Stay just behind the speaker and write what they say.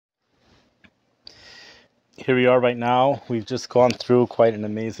Here we are right now. We've just gone through quite an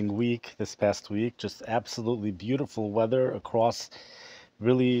amazing week this past week. Just absolutely beautiful weather across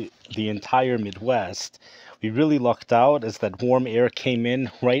really the entire Midwest. We really lucked out as that warm air came in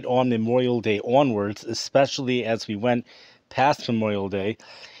right on Memorial Day onwards, especially as we went past Memorial Day.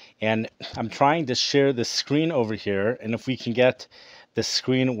 And I'm trying to share the screen over here, and if we can get the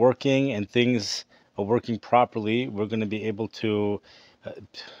screen working and things are working properly, we're going to be able to uh,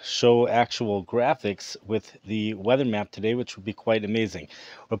 show actual graphics with the weather map today, which would be quite amazing.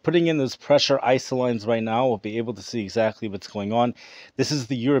 We're putting in those pressure isolines right now. We'll be able to see exactly what's going on. This is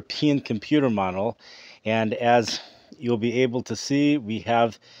the European computer model, and as you'll be able to see, we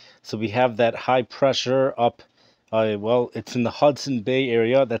have that high pressure up. Well, it's in the Hudson Bay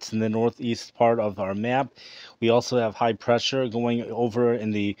area. That's in the northeast part of our map. We also have high pressure going over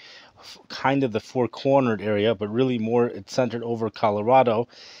in the kind of the four-cornered area, but really more it's centered over Colorado.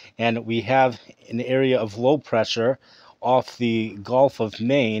 And we have an area of low pressure off the Gulf of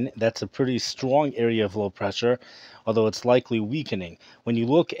Maine. That's a pretty strong area of low pressure, although it's likely weakening. When you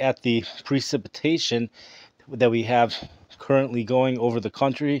look at the precipitation that we have currently going over the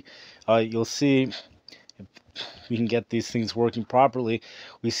country, you'll see we can get these things working properly.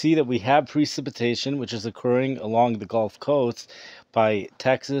 We see that we have precipitation, which is occurring along the Gulf Coast by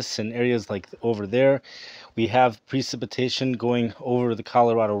Texas and areas like over there. We have precipitation going over the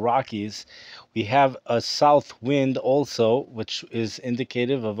Colorado Rockies. We have a south wind also, which is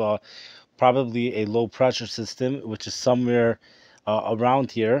indicative of probably a low pressure system, which is somewhere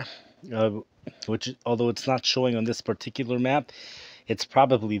around here. Uh, which, although it's not showing on this particular map, it's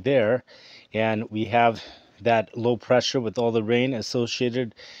probably there. And we have that low pressure with all the rain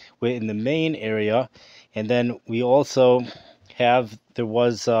associated with in the main area. And then we also have, there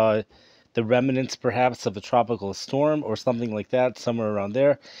was the remnants perhaps of a tropical storm or something like that, somewhere around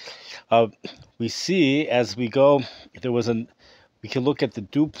there. Uh, we see as we go, there was an, we can look at the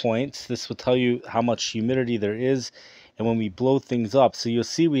dew points. This will tell you how much humidity there is and when we blow things up. So you'll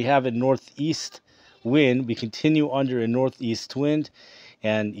see we have a northeast wind. We continue under a northeast wind,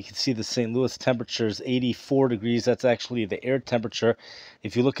 and you can see the St. Louis temperature is 84 degrees. That's actually the air temperature.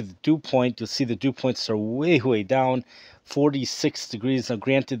 If you look at the dew point, you'll see the dew points are way down, 46 degrees. Now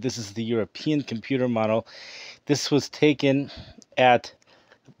granted, this is the European computer model. This was taken at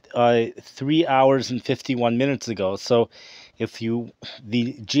 3 hours and 51 minutes ago. So if you,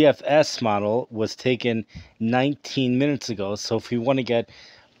 the GFS model was taken 19 minutes ago. So if we want to get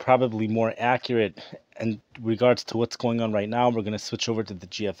probably more accurate in regards to what's going on right now, we're going to switch over to the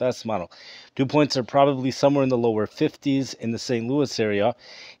GFS model. Dew points are probably somewhere in the lower 50s in the St. Louis area,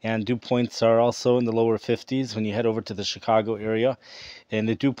 and dew points are also in the lower 50s when you head over to the Chicago area. And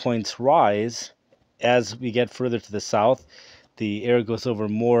the dew points rise as we get further to the south. The air goes over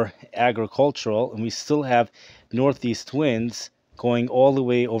more agricultural, and we still have northeast winds going all the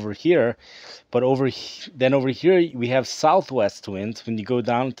way over here. But then over here we have southwest winds. When you go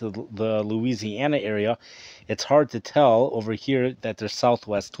down to the Louisiana area, it's hard to tell over here that there's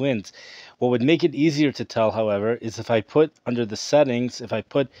southwest winds. What would make it easier to tell, however, is if I put under the settings, if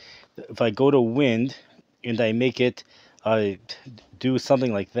I go to wind and I make it do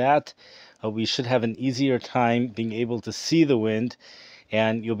something like that, we should have an easier time being able to see the wind,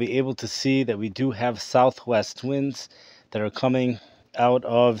 and you'll be able to see that we do have southwest winds that are coming out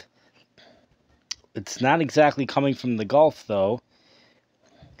of, it's not exactly coming from the Gulf though.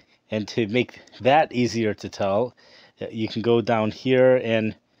 And to make that easier to tell, you can go down here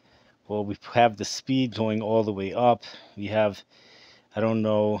and, well, we have the speed going all the way up. We have, I don't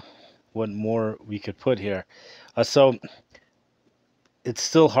know what more we could put here. So it's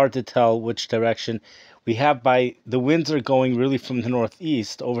still hard to tell which direction we have. By the winds are going really from the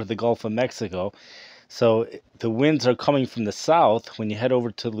northeast over the Gulf of Mexico. So the winds are coming from the south when you head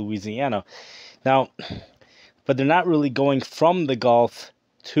over to Louisiana. Now, but they're not really going from the Gulf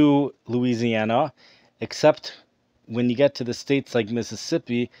to Louisiana, except when you get to the states like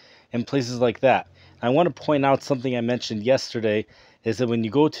Mississippi and places like that. I want to point out something I mentioned yesterday, is that when you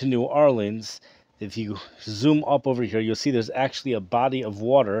go to New Orleans, if you zoom up over here, you'll see there's actually a body of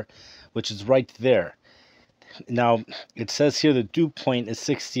water, which is right there. Now, it says here the dew point is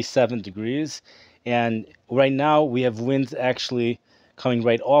 67 degrees, and right now we have winds actually coming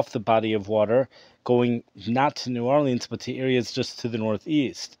right off the body of water, going not to New Orleans, but to areas just to the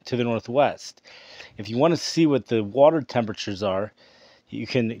northeast, to the northwest. If you want to see what the water temperatures are, you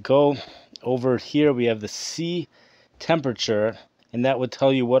can go over here. We have the sea temperature, and that would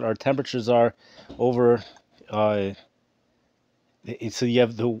tell you what our temperatures are over. So you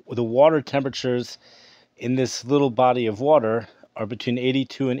have the water temperatures in this little body of water are between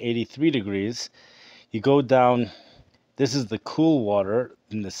 82 and 83 degrees. You go down, this is the cool water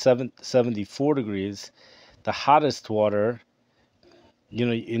in the 74 degrees. The hottest water,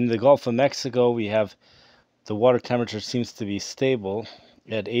 in the Gulf of Mexico, we have the water temperature seems to be stable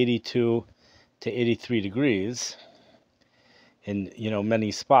at 82 to 83 degrees in,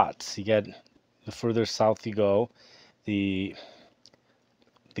 many spots. You get the further south you go, the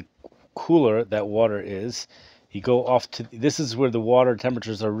cooler that water is. You go off to, this is where the water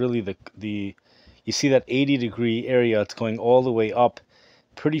temperatures are really you see that 80-degree area. It's going all the way up,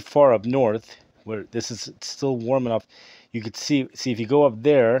 pretty far up north, where this is still warm enough. You could see if you go up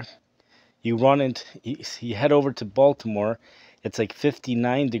there, you head over to Baltimore. It's like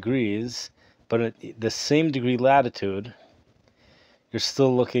 59 degrees, but at the same degree latitude, you're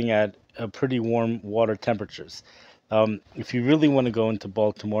still looking at pretty warm water temperatures. If you really want to go into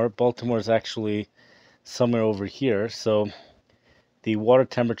Baltimore is actually somewhere over here. So the water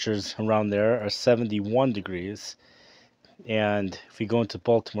temperatures around there are 71 degrees. And if you go into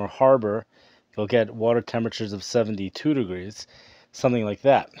Baltimore Harbor, you'll get water temperatures of 72 degrees, something like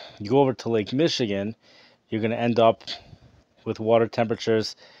that. You go over to Lake Michigan, you're going to end up with water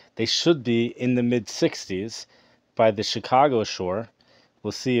temperatures. They should be in the mid 60s by the Chicago shore.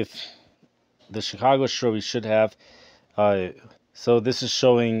 We'll see if the Chicago shore we should have. So this is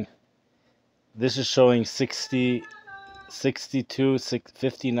showing 60, 62,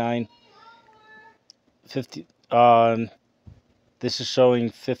 59, 50. This is showing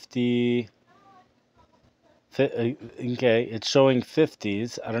 50. Okay, it's showing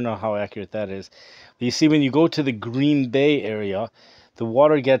 50s. I don't know how accurate that is. But you see, when you go to the Green Bay area, the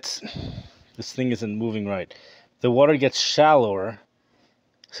water gets, this thing isn't moving right. The water gets shallower.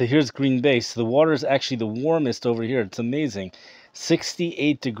 So here's Green Bay. So the water is actually the warmest over here. It's amazing.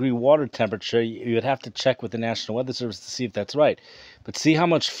 68-degree water temperature. You would have to check with the National Weather Service to see if that's right. But see how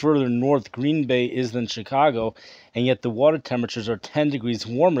much further north Green Bay is than Chicago, and yet the water temperatures are 10 degrees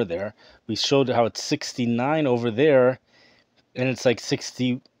warmer there. We showed how it's 69 over there, and it's like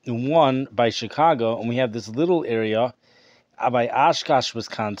 61 by Chicago, and we have this little area by Oshkosh,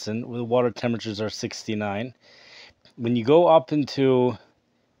 Wisconsin, where the water temperatures are 69. When you go up into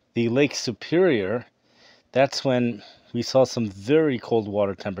the Lake Superior, that's when we saw some very cold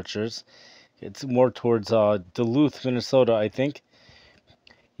water temperatures. It's more towards Duluth, Minnesota, I think.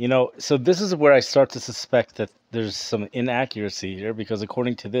 So this is where I start to suspect that there's some inaccuracy here, because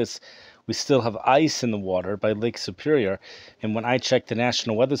according to this, we still have ice in the water by Lake Superior. And when I checked the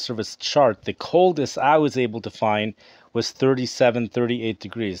National Weather Service chart, the coldest I was able to find was 37, 38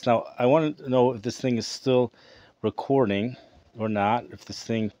 degrees. Now, I want to know if this thing is still recording or not. If this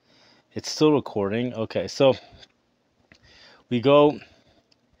thing, it's still recording. Okay, so we go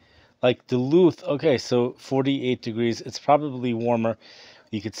like Duluth. Okay, so 48 degrees. It's probably warmer.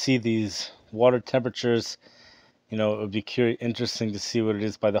 You could see these water temperatures. It would be interesting to see what it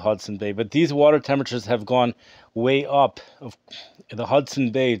is by the Hudson Bay. But these water temperatures have gone way up. The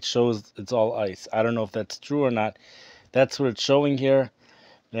Hudson Bay, it shows it's all ice. I don't know if that's true or not. That's what it's showing here.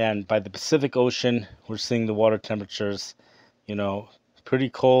 And by the Pacific Ocean, we're seeing the water temperatures, pretty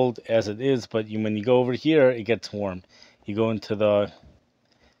cold as it is. But when you go over here, it gets warm. You go into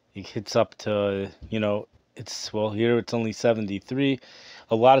it hits up to, here it's only 73.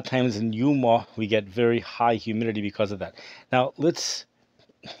 A lot of times in Yuma, we get very high humidity because of that. Now, let's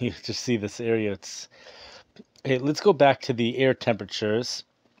just see this area. Let's go back to the air temperatures,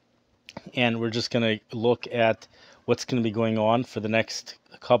 and we're just going to look at what's going to be going on for the next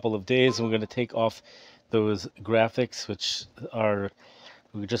couple of days. And we're going to take off those graphics, which are,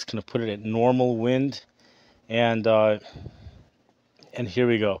 we're just going to put it at normal wind, and here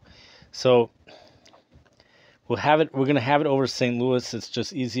we go. So we're going to have it over St. Louis. It's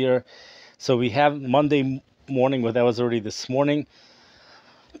just easier. So we have Monday morning, well, that was already this morning.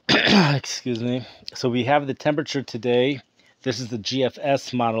 Excuse me. So we have the temperature today. This is the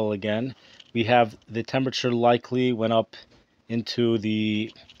GFS model again. We have the temperature likely went up into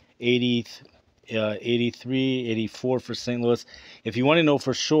the 80, 83, 84 for St. Louis. If you want to know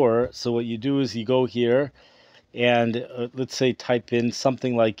for sure, so what you do is you go here and let's say type in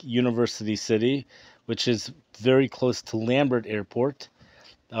something like University City, which is very close to Lambert Airport.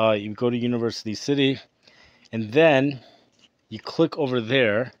 You go to University City, and then you click over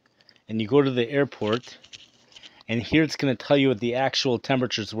there, and you go to the airport, and here it's going to tell you what the actual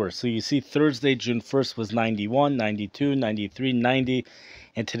temperatures were. So you see Thursday, June 1st was 91, 92, 93, 90,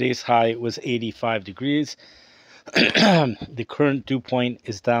 and today's high was 85 degrees. The current dew point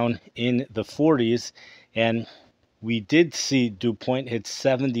is down in the 40s, and we did see dew point hit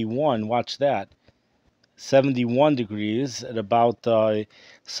 71. Watch that. 71 degrees at about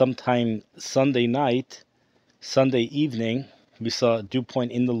sometime Sunday night, Sunday evening. We saw a dew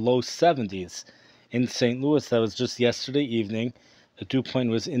point in the low 70s. In St. Louis, that was just yesterday evening. The dew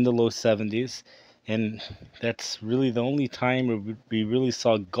point was in the low 70s. And that's really the only time where we really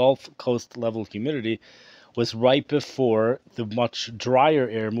saw Gulf Coast level humidity was right before the much drier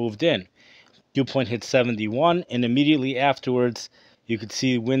air moved in. Dew point hit 71, and immediately afterwards, you could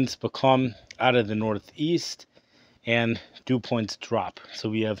see winds become out of the northeast and dew points drop. So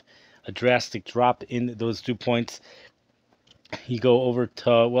we have a drastic drop in those dew points. You go over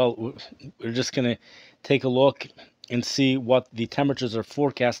to, well, we're just going to take a look and see what the temperatures are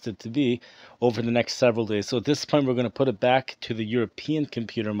forecasted to be over the next several days. So at this point, we're going to put it back to the European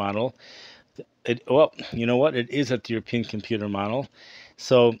computer model. Well, you know what? It is at the European computer model.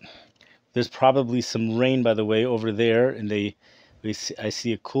 So there's probably some rain, by the way, over there, and I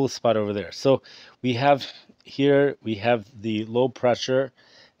see a cool spot over there. So we have here, we have the low pressure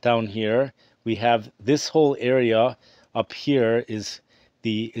down here. We have this whole area up here is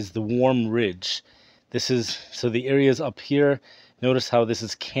the warm ridge. This is, so the areas up here, notice how this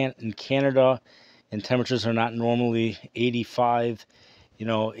is in Canada, and temperatures are not normally 85,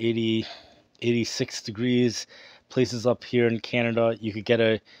 80, 86 degrees. Places up here in Canada, you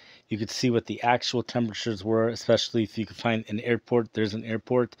could see what the actual temperatures were, especially if you could find an airport. There's an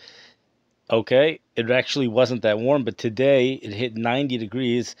airport. Okay, it actually wasn't that warm, but today it hit 90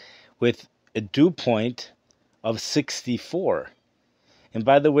 degrees with a dew point of 64. And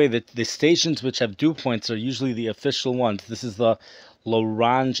by the way, the stations which have dew points are usually the official ones. This is the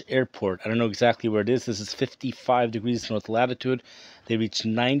L'Orange Airport. I don't know exactly where it is. This is 55 degrees north latitude. They reach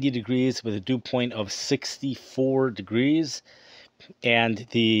 90 degrees with a dew point of 64 degrees. And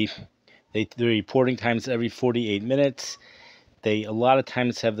the reporting times every 48 minutes. They a lot of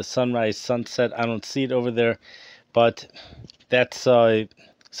times have the sunrise, sunset. I don't see it over there, but that's so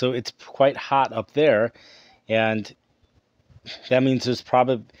it's quite hot up there, and that means there's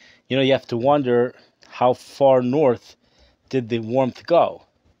probably, you have to wonder how far north did the warmth go?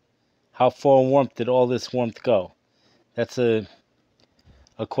 How far warmth did all this warmth go? That's a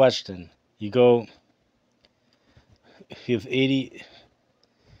question. You have 80.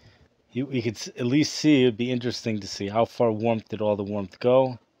 We could at least see, it'd be interesting to see how far warmth did all the warmth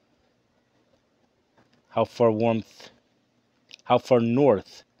go. How far north?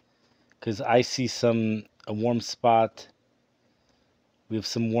 Because I see a warm spot. We have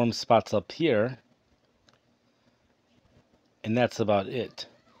some warm spots up here, and that's about it.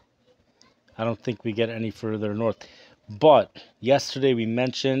 I don't think we get any further north. But yesterday we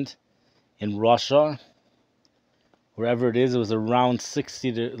mentioned in Russia, wherever it was around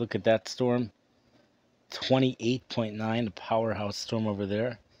 60 to, look at that storm, 28.9, a powerhouse storm over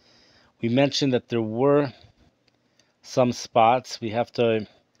there. We mentioned that there were some spots. The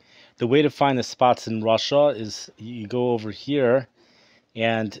way to find the spots in Russia is you go over here,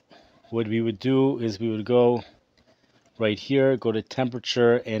 and what we would do is we would go right here, go to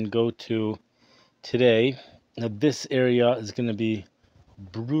temperature, and go to today. Now this area is going to be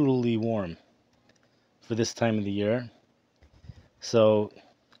brutally warm for this time of the year. So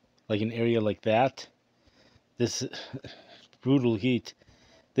like an area like that, this brutal heat.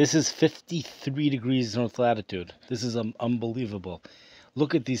 This is 53 degrees north latitude. This is unbelievable.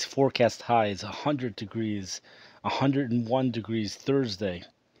 Look at these forecast highs, 100 degrees, 101 degrees Thursday.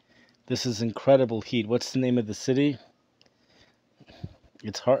 This is incredible heat. What's the name of the city?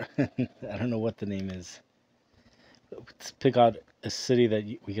 It's hard. I don't know what the name is. Let's pick out a city that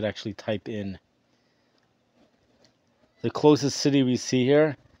we could actually type in. The closest city we see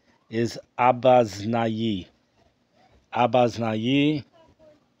here is Abaznayi. Abaznayi.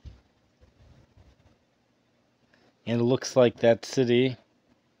 And it looks like that city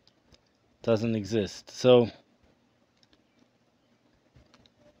doesn't exist. So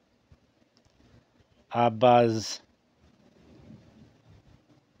Abaz.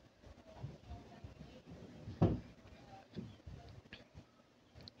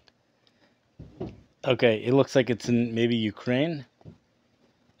 Okay, it looks like it's in maybe Ukraine.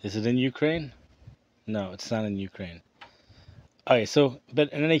 Is it in Ukraine? No, it's not in Ukraine. Okay, so,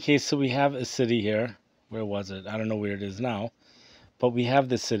 but in any case, so we have a city here. Where was it? I don't know where it is now. But we have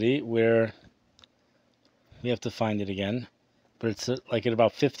the city where we have to find it again. But it's like at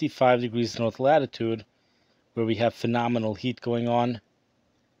about 55 degrees north latitude, where we have phenomenal heat going on.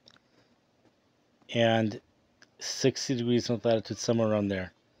 And 60 degrees north latitude, somewhere around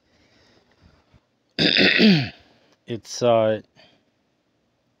there. It's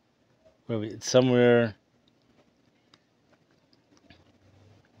it's somewhere.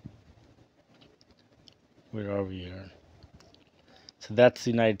 Where are we here? So that's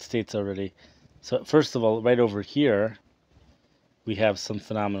the United States already. So first of all, right over here, we have some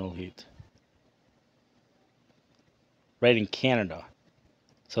phenomenal heat. Right in Canada.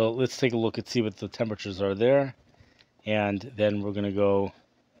 So let's take a look and see what the temperatures are there. And then we're going to go.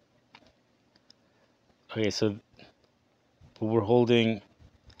 Okay, so we're holding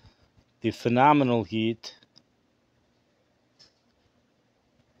the phenomenal heat.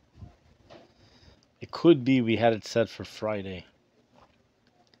 It could be we had it set for Friday.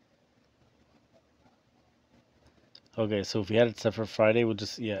 Okay, so if we had it set for Friday, we'll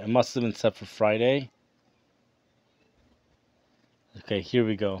just, yeah, it must have been set for Friday. Okay, here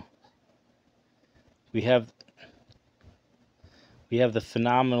we go. We have the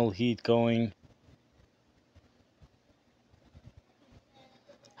phenomenal heat going.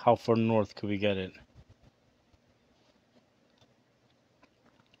 How far north could we get it?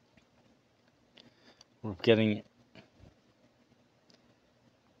 We're getting,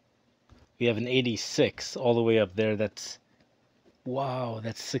 we have an 86 all the way up there. That's, wow,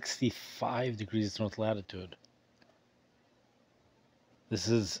 that's 65 degrees north latitude. This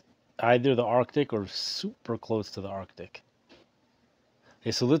is either the Arctic or super close to the Arctic.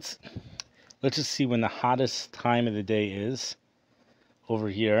 Okay, so let's just see when the hottest time of the day is. Over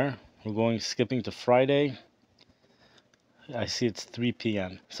here, we're skipping to Friday. I see it's 3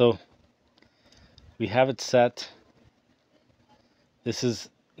 p.m. So we have it set. This is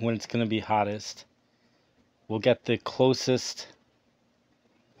when it's going to be hottest. We'll get the closest.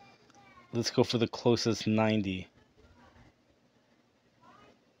 Let's go for the closest 90.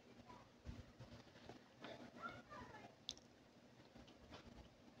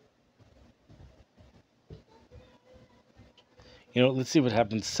 You know, let's see what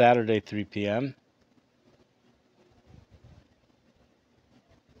happens Saturday, 3 p.m.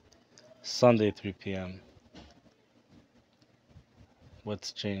 Sunday, 3 p.m.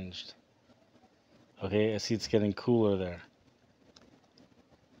 What's changed? Okay, I see it's getting cooler there.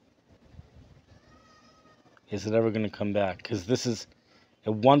 Is it ever going to come back? Because this is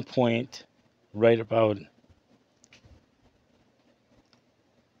at one point right about.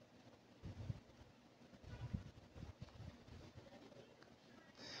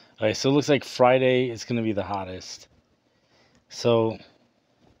 Okay, so it looks like Friday is going to be the hottest. So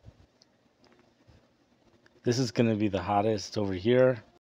this is going to be the hottest over here.